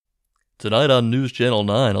Tonight on News Channel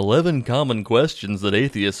 9, 11 common questions that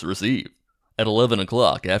atheists receive at 11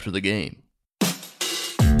 o'clock after the game.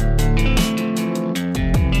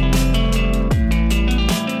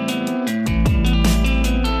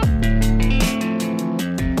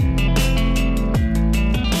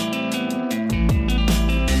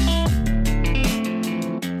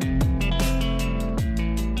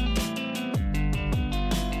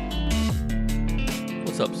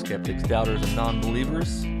 What's up, skeptics, doubters, and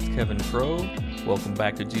non-believers? It's Kevin Crow. Welcome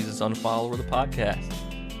back to Jesus Unfollower, the podcast.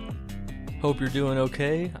 Hope you're doing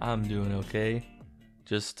okay. I'm doing okay.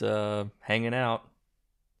 Just hanging out.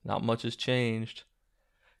 Not much has changed.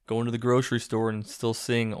 Going to the grocery store and still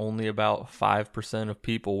seeing only about 5% of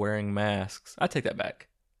people wearing masks. I take that back.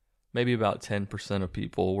 Maybe about 10% of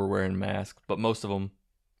people were wearing masks, but most of them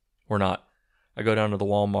were not. I go down to the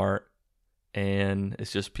Walmart and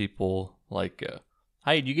it's just people like,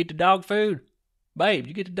 hey, did you get the dog food? Babe, did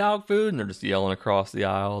you get the dog food? And they're just yelling across the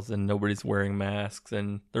aisles and nobody's wearing masks.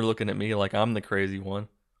 And they're looking at me like I'm the crazy one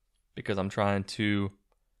because I'm trying to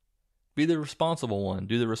be the responsible one,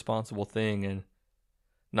 do the responsible thing and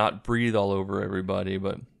not breathe all over everybody.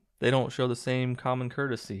 But they don't show the same common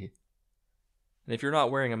courtesy. And if you're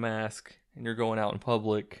not wearing a mask and you're going out in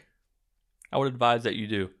public, I would advise that you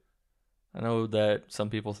do. I know that some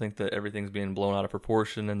people think that everything's being blown out of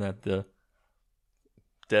proportion and that the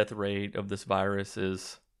death rate of this virus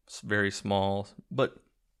is very small. But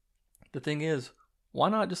the thing is, why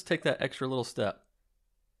not just take that extra little step?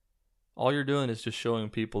 All you're doing is just showing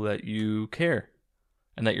people that you care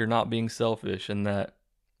and that you're not being selfish and that,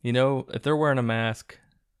 you know, if they're wearing a mask,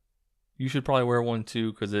 you should probably wear one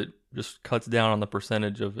too because it just cuts down on the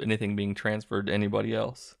percentage of anything being transferred to anybody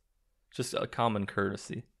else. Just a common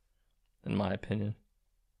courtesy, in my opinion.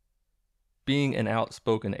 Being an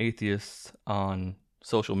outspoken atheist on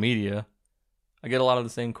social media, I get a lot of the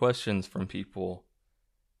same questions from people,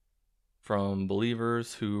 from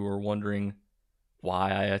believers who are wondering why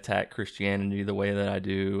I attack Christianity the way that I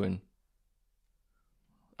do, and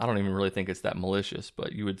I don't even really think it's that malicious,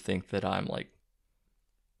 but you would think that I'm like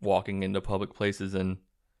walking into public places and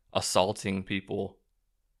assaulting people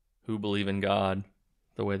who believe in God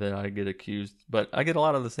the way that I get accused. But I get a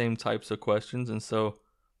lot of the same types of questions, and so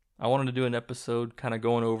I wanted to do an episode kind of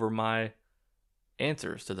going over my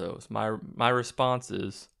answers to those, my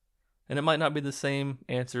responses, and it might not be the same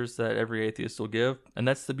answers that every atheist will give, and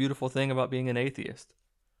that's the beautiful thing about being an atheist.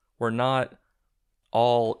 We're not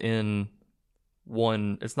all in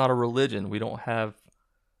one, it's not a religion. We don't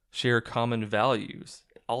share common values.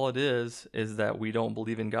 All it is that we don't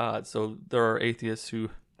believe in God. So there are atheists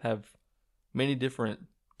who have many differing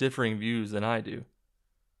views than I do,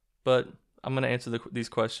 but I'm going to answer these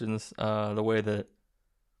questions the way that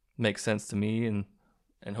makes sense to me, and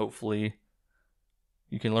hopefully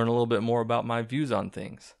you can learn a little bit more about my views on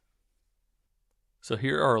things. So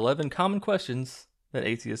here are 11 common questions that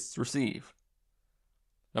atheists receive.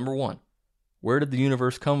 Number 1, where did the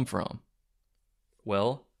universe come from?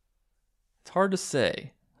 Well, it's hard to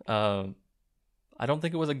say. I don't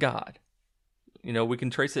think it was a god. You know, we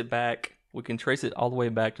can trace it all the way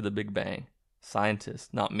back to the Big Bang. Scientists,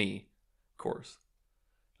 not me, of course.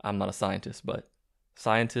 I'm not a scientist, but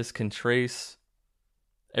scientists can trace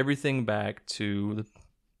everything back to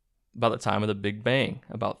about the time of the Big Bang,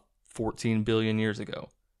 about 14 billion years ago.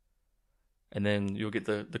 And then you'll get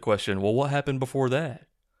the question, well, what happened before that?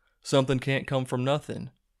 Something can't come from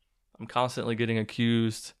nothing. I'm constantly getting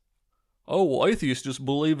accused, oh, well, atheists just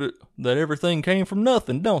believe that everything came from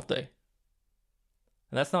nothing, don't they?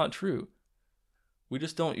 And that's not true. We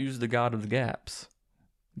just don't use the God of the gaps.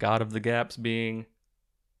 God of the gaps being,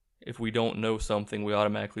 if we don't know something, we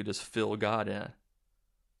automatically just fill God in.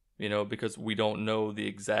 You know, because we don't know the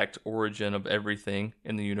exact origin of everything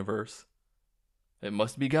in the universe. It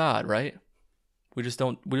must be God, right? We just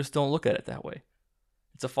don't look at it that way.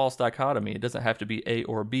 It's a false dichotomy. It doesn't have to be A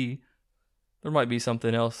or B. There might be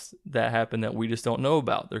something else that happened that we just don't know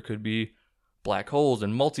about. There could be black holes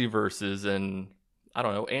and multiverses and, I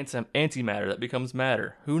don't know, antimatter that becomes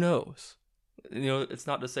matter. Who knows? You know, it's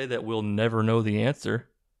not to say that we'll never know the answer.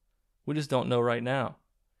 We just don't know right now.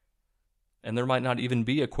 And there might not even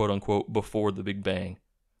be a quote-unquote before the Big Bang.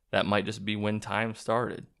 That might just be when time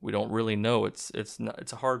started. We don't really know. It's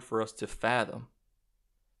hard for us to fathom.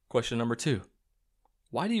 Question number 2.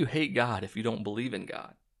 Why do you hate God if you don't believe in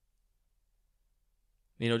God?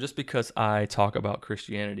 You know, just because I talk about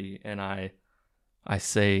Christianity and I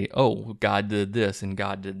say, oh, God did this and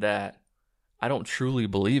God did that, I don't truly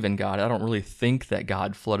believe in God. I don't really think that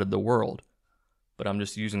God flooded the world. But I'm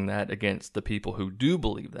just using that against the people who do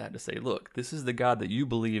believe that to say, look, this is the God that you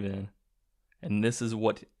believe in, And this is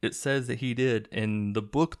what it says that he did in the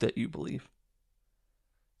book that you believe.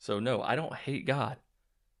 So no, I don't hate God.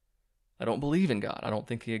 I don't believe in God. I don't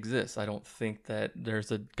think he exists. I don't think that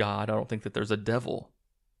there's a God. I don't think that there's a devil.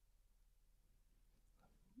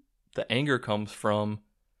 The anger comes from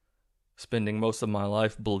spending most of my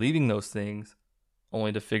life believing those things,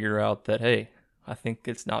 only to figure out that, hey, I think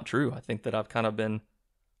it's not true. I think that I've kind of been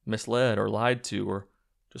misled or lied to or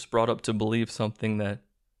just brought up to believe something that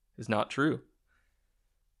is not true.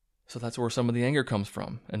 So that's where some of the anger comes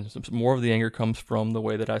from. And more of the anger comes from the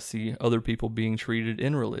way that I see other people being treated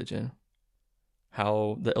in religion.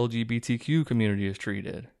 How the LGBTQ community is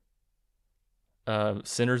treated.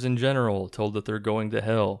 Sinners in general told that they're going to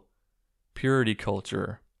hell. Purity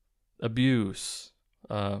culture. Abuse.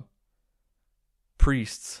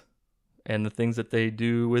 Priests. And the things that they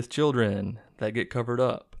do with children that get covered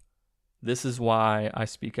up. This is why I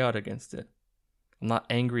speak out against it. I'm not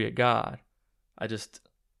angry at God. I just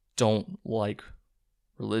don't like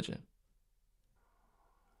religion.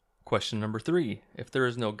 Question number 3. If there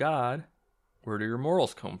is no God, where do your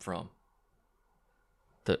morals come from?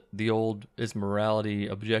 The old, is morality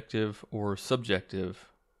objective or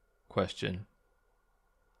subjective question.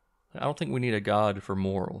 I don't think we need a God for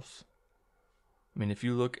morals. I mean, if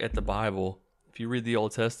you look at the Bible, if you read the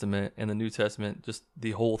Old Testament and the New Testament, just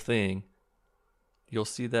the whole thing, you'll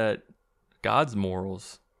see that God's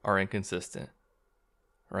morals are inconsistent.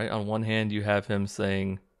 Right? On one hand, you have him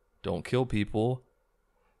saying, don't kill people.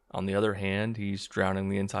 On the other hand, he's drowning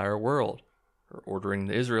the entire world, or ordering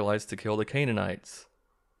the Israelites to kill the Canaanites.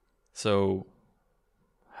 So,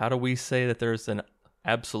 how do we say that there's an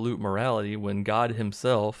absolute morality when God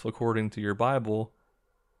himself, according to your Bible,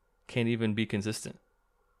 can't even be consistent?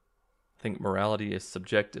 I think morality is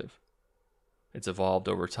subjective. It's evolved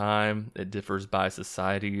over time. It differs by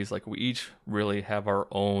societies. Like, we each really have our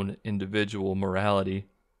own individual morality,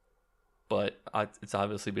 but it's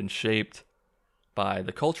obviously been shaped by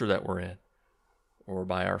the culture that we're in, or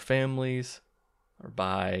by our families, or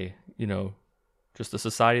by, just the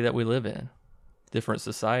society that we live in. Different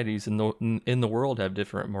societies in the world have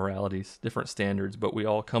different moralities, different standards, but we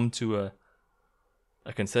all come to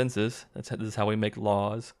a consensus. This is how we make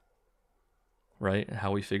laws, right?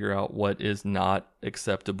 How we figure out what is not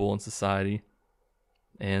acceptable in society,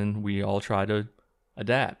 and we all try to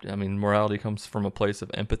adapt. I mean, morality comes from a place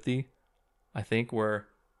of empathy, I think, where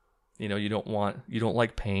you don't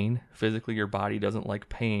like pain. Physically, your body doesn't like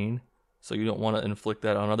pain, so you don't want to inflict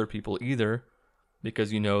that on other people either,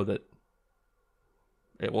 because you know that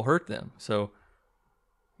it will hurt them. So,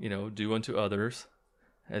 do unto others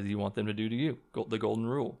as you want them to do to you. The golden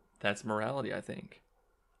rule. That's morality, I think.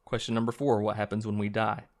 Question number 4, what happens when we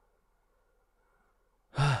die?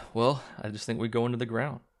 Well, I just think we go into the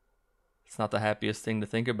ground. It's not the happiest thing to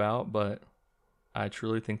think about, but I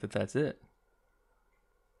truly think that that's it.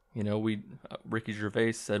 Ricky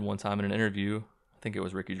Gervais said one time in an interview, I think it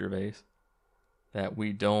was Ricky Gervais, that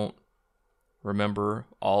we don't remember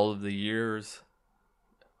all of the years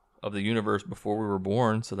of the universe before we were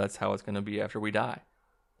born, so that's how it's going to be after we die.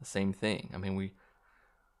 The same thing. I mean, we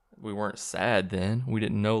weren't sad then. We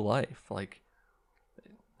didn't know life.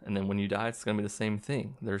 And then when you die, it's going to be the same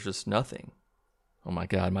thing. There's just nothing. Oh my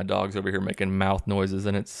God, my dog's over here making mouth noises,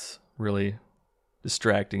 and it's really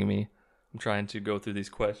distracting me. I'm trying to go through these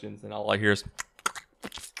questions, and all I hear is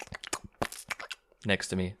next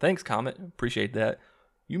to me. Thanks, Comet. Appreciate that.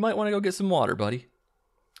 You might want to go get some water, buddy.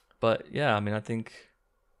 But yeah, I mean, I think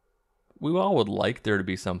we all would like there to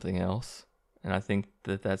be something else. And I think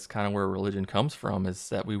that that's kind of where religion comes from, is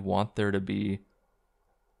that we want there to be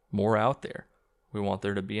more out there. We want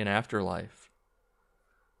there to be an afterlife.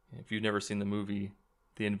 If you've never seen the movie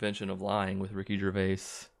The Invention of Lying with Ricky Gervais,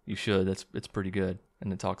 you should. It's pretty good.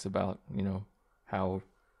 And it talks about, how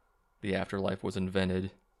the afterlife was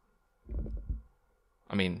invented.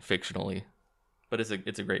 I mean, fictionally. But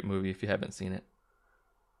it's a great movie if you haven't seen it.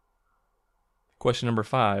 Question number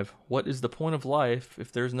 5. What is the point of life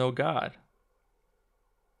if there's no God?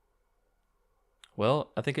 Well,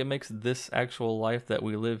 I think it makes this actual life that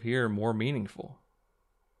we live here more meaningful.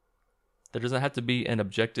 There doesn't have to be an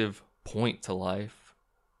objective point to life.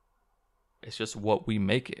 It's just what we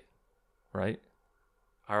make it, right?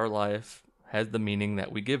 Our life has the meaning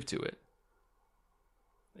that we give to it.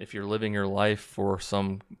 If you're living your life for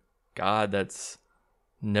some God that's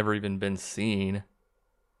never even been seen,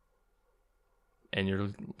 and you're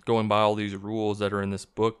going by all these rules that are in this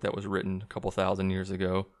book that was written a couple thousand years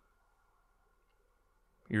ago,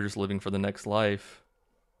 you're just living for the next life,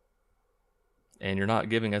 and you're not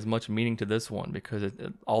giving as much meaning to this one because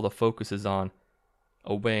all the focus is on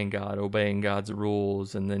obeying God, obeying God's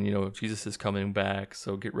rules, and then, Jesus is coming back,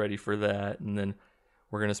 so get ready for that, and then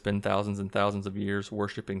we're going to spend thousands and thousands of years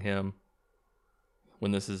worshiping him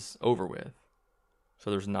when this is over with. So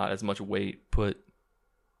there's not as much weight put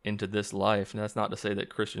into this life. And that's not to say that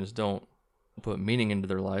Christians don't put meaning into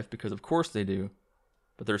their life, because of course they do.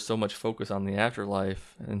 But there's so much focus on the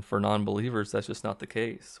afterlife, and for non-believers, that's just not the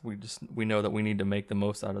case. We know that we need to make the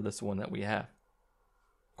most out of this one that we have.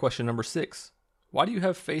 Question number 6. Why do you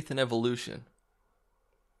have faith in evolution?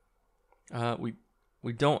 I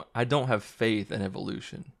don't have faith in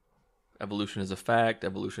evolution. Evolution is a fact.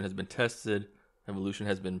 Evolution has been tested. Evolution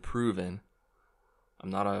has been proven. I'm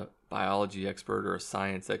not a biology expert or a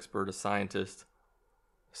science expert, a scientist.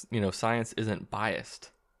 Science isn't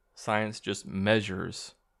biased. Science just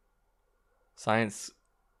measures. Science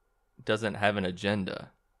doesn't have an agenda.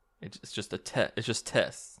 It's just a test. It's just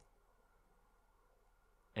tests.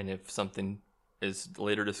 And if something is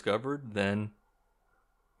later discovered, then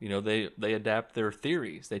they adapt their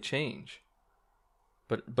theories. They change.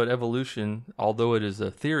 But evolution, although it is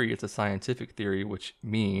a theory, it's a scientific theory, which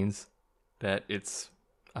means that it's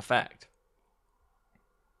a fact.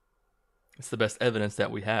 It's the best evidence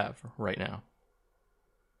that we have right now.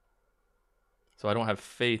 So I don't have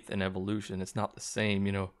faith in evolution. It's not the same,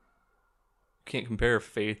 You can't compare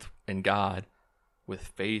faith in God with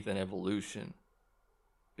faith in evolution.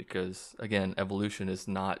 Because, again, evolution is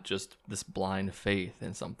not just this blind faith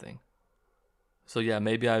in something. So yeah,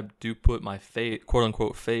 maybe I do put my faith, quote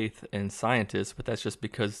unquote, faith in scientists, but that's just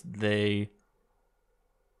because they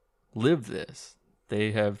live this.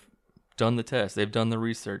 They have done the test. They've done the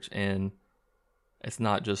research, and it's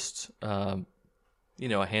not just a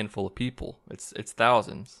handful of people. It's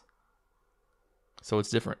thousands. So it's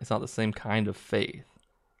different. It's not the same kind of faith.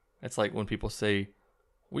 It's like when people say,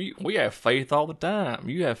 we have faith all the time.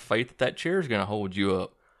 You have faith that chair is going to hold you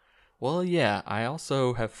up. Well, yeah, I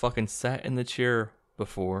also have fucking sat in the chair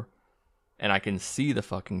before, and I can see the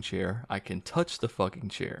fucking chair. I can touch the fucking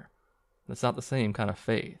chair. That's not the same kind of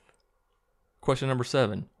faith. Question number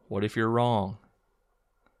 7. What if you're wrong?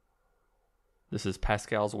 This is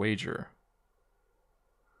Pascal's wager.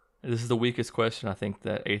 This is the weakest question I think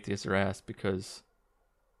that atheists are asked, because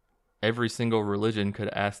every single religion could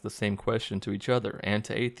ask the same question to each other and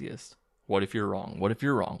to atheists. What if you're wrong? What if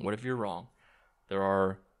you're wrong? What if you're wrong? There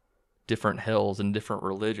are different hells in different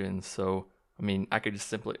religions. So, I could just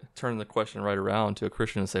simply turn the question right around to a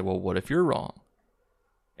Christian and say, well, what if you're wrong?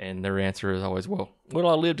 And their answer is always, well,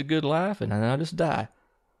 I lived a good life and then I just die.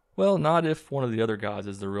 Well, not if one of the other gods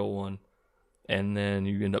is the real one, and then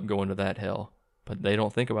you end up going to that hell. But they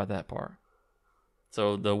don't think about that part.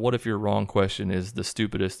 So the what if you're wrong question is the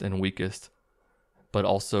stupidest and weakest, but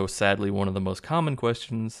also sadly one of the most common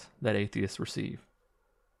questions that atheists receive.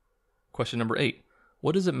 Question number 8.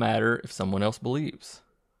 What does it matter if someone else believes?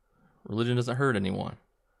 Religion doesn't hurt anyone.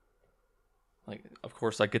 Of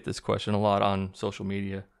course, I get this question a lot on social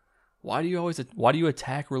media. Why do you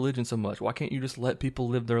attack religion so much? Why can't you just let people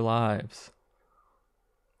live their lives?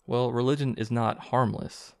 Well, religion is not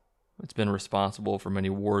harmless. It's been responsible for many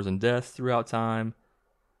wars and deaths throughout time.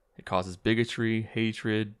 It causes bigotry,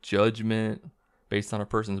 hatred, judgment based on a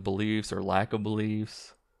person's beliefs or lack of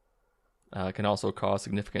beliefs. It can also cause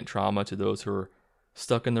significant trauma to those who are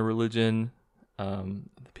stuck in the religion, the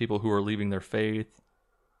people who are leaving their faith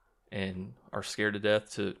and are scared to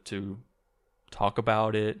death to talk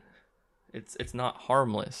about it. It's not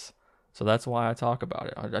harmless. So that's why I talk about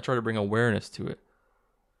it. I try to bring awareness to it.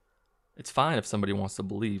 It's fine if somebody wants to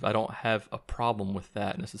believe. I don't have a problem with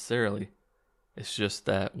that necessarily. It's just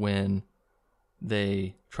that when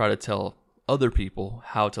they try to tell other people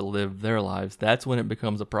how to live their lives, that's when it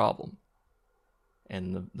becomes a problem.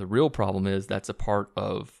 And the real problem is that's a part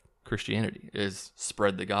of Christianity, is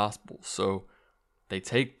spread the gospel. So they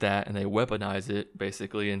take that and they weaponize it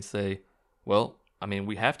basically and say, well,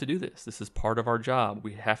 we have to do this. This is part of our job.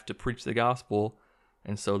 We have to preach the gospel.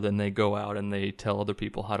 And so then they go out and they tell other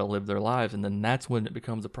people how to live their lives. And then that's when it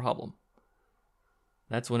becomes a problem.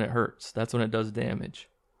 That's when it hurts. That's when it does damage.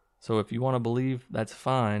 So if you want to believe, that's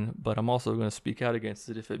fine. But I'm also going to speak out against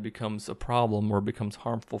it if it becomes a problem or becomes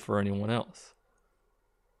harmful for anyone else.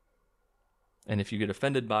 And if you get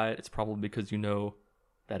offended by it, it's probably because you know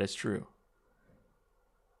that it's true.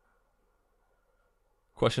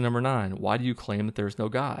 Question number 9. Why do you claim that there's no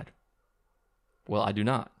God? Well, I do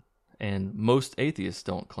not. And most atheists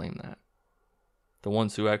don't claim that. The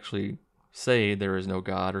ones who actually say there is no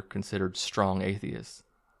God are considered strong atheists.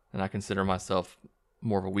 And I consider myself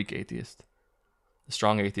more of a weak atheist. The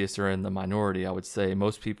strong atheists are in the minority, I would say.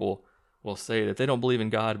 Most people will say that they don't believe in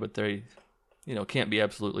God, but they, can't be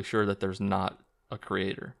absolutely sure that there's not a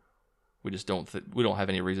creator. We just don't we don't have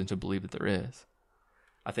any reason to believe that there is.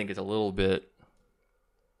 I think it's a little bit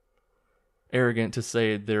arrogant to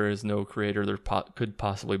say there is no creator. There could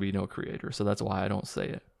possibly be no creator. So that's why I don't say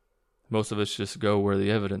it. Most of us just go where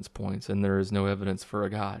the evidence points, and there is no evidence for a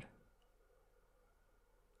God.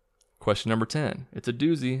 Question number 10. It's a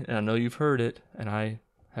doozy, and I know you've heard it, and I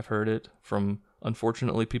have heard it from,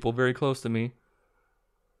 unfortunately, people very close to me.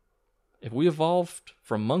 If we evolved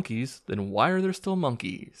from monkeys, then why are there still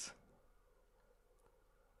monkeys?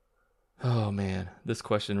 Oh man, this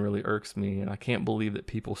question really irks me, and I can't believe that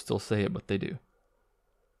people still say it, but they do.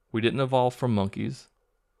 We didn't evolve from monkeys.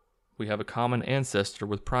 We have a common ancestor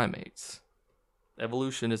with primates.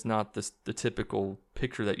 Evolution is not the typical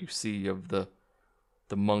picture that you see of the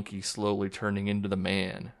monkey slowly turning into the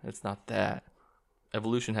man. It's not that.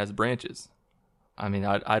 Evolution has branches. I mean,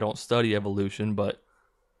 I don't study evolution, but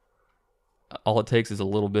all it takes is a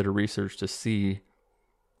little bit of research to see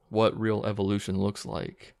what real evolution looks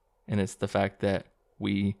like. And it's the fact that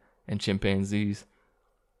we and chimpanzees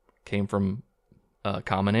came from a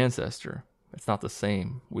common ancestor. It's not the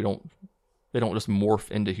same. They don't just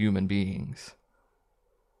morph into human beings.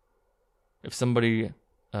 If somebody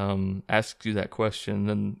asks you that question,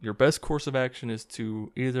 then your best course of action is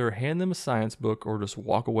to either hand them a science book or just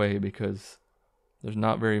walk away, because there's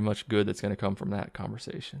not very much good that's going to come from that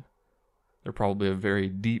conversation. They're probably a very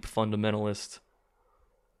deep fundamentalist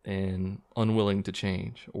and unwilling to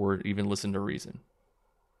change or even listen to reason.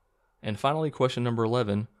 And finally, question number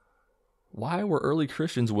 11. Why were early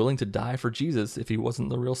Christians willing to die for Jesus if he wasn't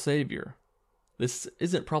the real Savior? This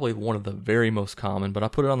isn't probably one of the very most common, but I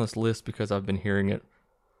put it on this list because I've been hearing it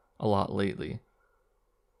a lot lately.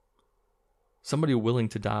 Somebody willing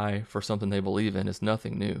to die for something they believe in is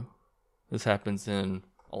nothing new. This happens in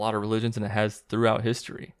a lot of religions, and it has throughout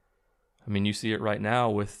history. I mean, you see it right now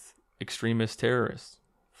with extremist terrorists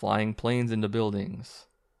flying planes into buildings,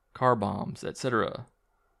 car bombs, etc.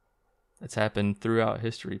 It's happened throughout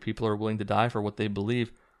history. People are willing to die for what they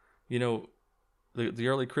believe. You know, the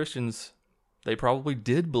early Christians, they probably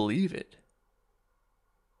did believe it.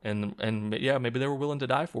 And yeah, maybe they were willing to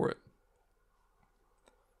die for it.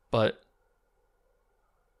 But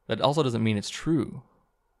that also doesn't mean it's true.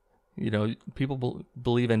 You know, people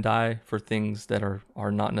believe and die for things that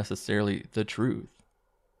are not necessarily the truth.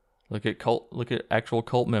 Look at actual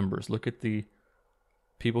cult members. Look at the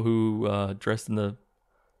people who dressed in the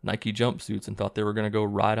Nike jumpsuits and thought they were going to go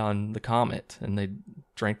ride on the comet, and they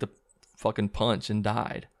drank the fucking punch and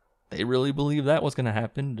died. They really believed that was going to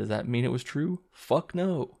happen. Does that mean it was true? Fuck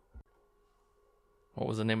no. What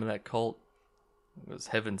was the name of that cult? It was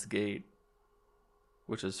Heaven's Gate.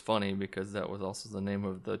 Which is funny because that was also the name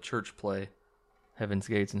of the church play, Heaven's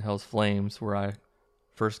Gates and Hell's Flames, where I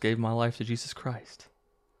first gave my life to Jesus Christ.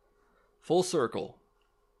 Full circle.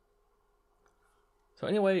 So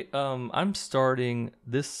anyway, I'm starting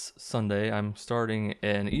this Sunday, I'm starting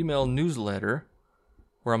an email newsletter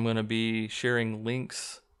where I'm going to be sharing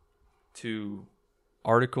links to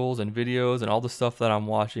articles and videos and all the stuff that I'm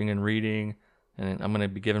watching and reading, and I'm going to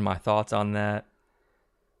be giving my thoughts on that.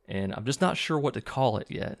 And I'm just not sure what to call it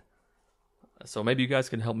yet. So maybe you guys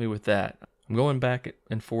can help me with that. I'm going back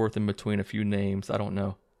and forth in between a few names. I don't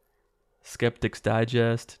know. Skeptics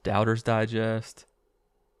Digest, Doubters Digest,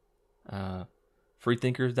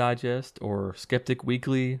 Freethinkers Digest, or Skeptic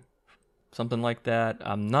Weekly, something like that.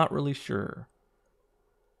 I'm not really sure.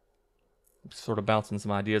 I'm sort of bouncing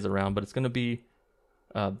some ideas around, but it's going to be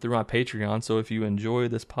through my Patreon. So if you enjoy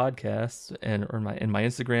this podcast or in my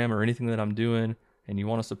Instagram or anything that I'm doing, and you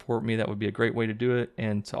want to support me, that would be a great way to do it.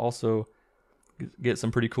 And to also get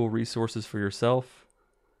some pretty cool resources for yourself.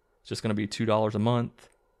 It's just going to be $2 a month.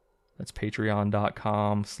 That's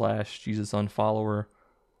patreon.com/JesusUnfollower.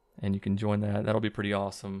 And you can join that. That'll be pretty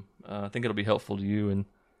awesome. I think it'll be helpful to you. And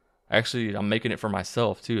actually, I'm making it for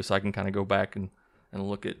myself too, so I can kind of go back and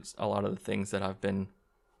look at a lot of the things that I've been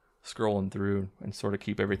scrolling through and sort of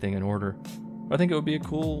keep everything in order. I think it would be a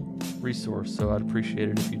cool resource, so I'd appreciate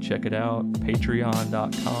it if you check it out.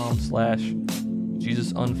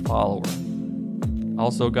 Patreon.com/JesusUnfollower.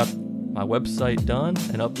 Also got my website done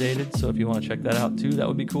and updated, so if you want to check that out too, that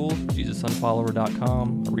would be cool.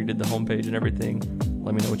 JesusUnfollower.com. I redid the homepage and everything.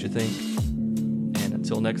 Let me know what you think. And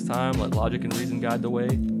until next time, let logic and reason guide the way.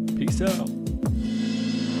 Peace out.